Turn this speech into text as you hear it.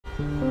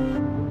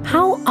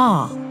How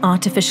are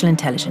artificial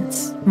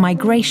intelligence,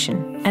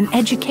 migration, and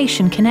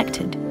education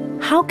connected?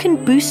 How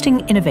can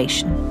boosting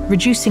innovation,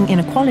 reducing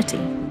inequality,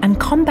 and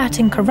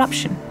combating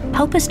corruption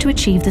help us to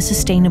achieve the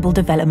Sustainable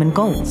Development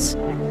Goals?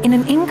 In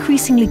an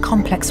increasingly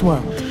complex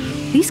world,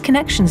 these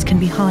connections can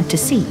be hard to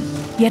see,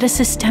 yet a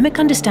systemic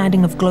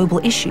understanding of global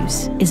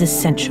issues is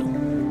essential.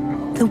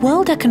 The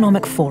World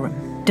Economic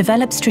Forum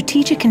developed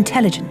strategic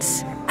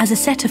intelligence as a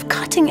set of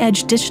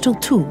cutting-edge digital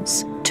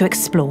tools to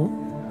explore,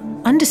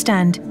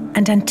 understand,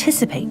 and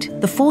anticipate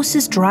the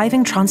forces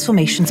driving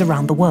transformations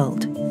around the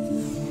world.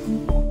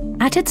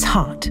 At its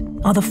heart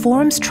are the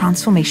Forum's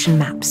transformation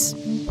maps.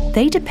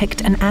 They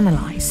depict and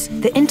analyze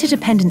the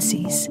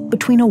interdependencies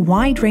between a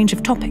wide range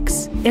of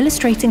topics,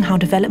 illustrating how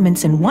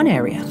developments in one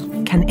area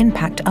can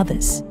impact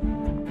others.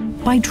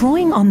 By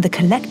drawing on the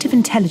collective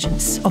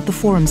intelligence of the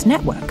Forum's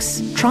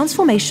networks,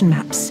 transformation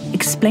maps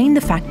explain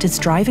the factors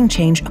driving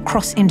change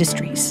across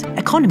industries,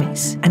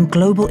 economies, and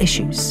global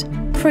issues.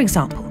 For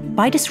example,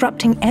 by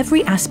disrupting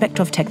every aspect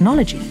of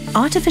technology,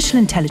 artificial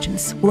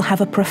intelligence will have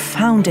a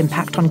profound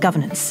impact on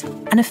governance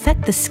and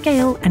affect the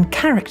scale and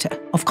character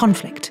of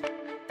conflict.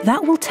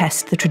 That will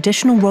test the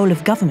traditional role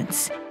of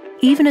governments,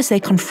 even as they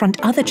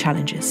confront other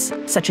challenges,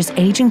 such as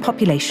aging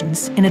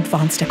populations in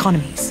advanced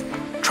economies.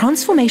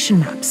 Transformation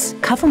maps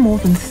cover more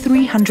than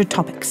 300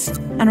 topics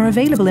and are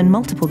available in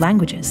multiple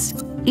languages.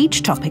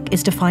 Each topic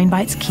is defined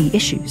by its key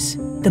issues,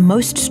 the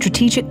most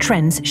strategic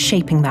trends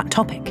shaping that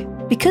topic.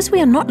 Because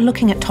we are not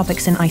looking at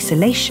topics in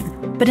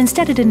isolation, but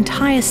instead at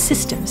entire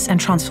systems and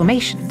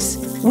transformations,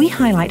 we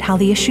highlight how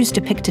the issues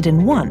depicted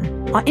in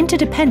one are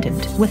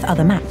interdependent with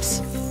other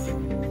maps.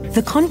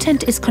 The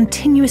content is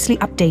continuously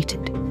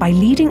updated by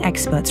leading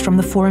experts from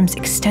the Forum's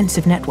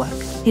extensive network.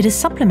 It is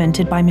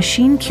supplemented by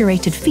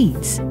machine-curated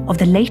feeds of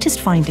the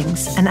latest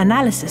findings and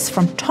analysis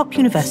from top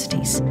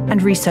universities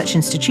and research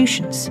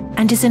institutions,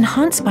 and is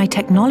enhanced by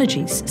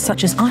technologies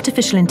such as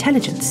artificial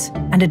intelligence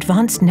and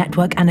advanced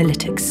network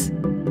analytics.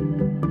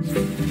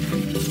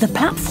 The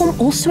platform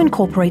also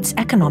incorporates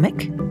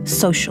economic,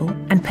 social,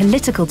 and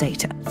political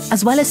data,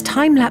 as well as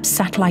time-lapse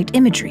satellite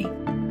imagery,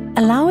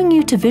 allowing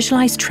you to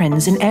visualize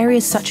trends in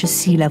areas such as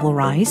sea level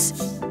rise,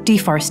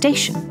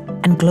 deforestation,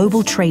 and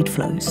global trade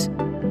flows.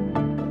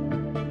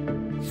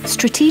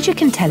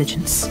 Strategic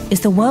intelligence is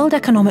the World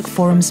Economic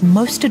Forum's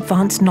most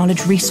advanced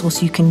knowledge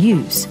resource you can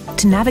use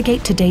to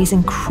navigate today's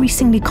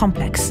increasingly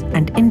complex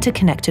and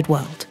interconnected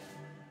world.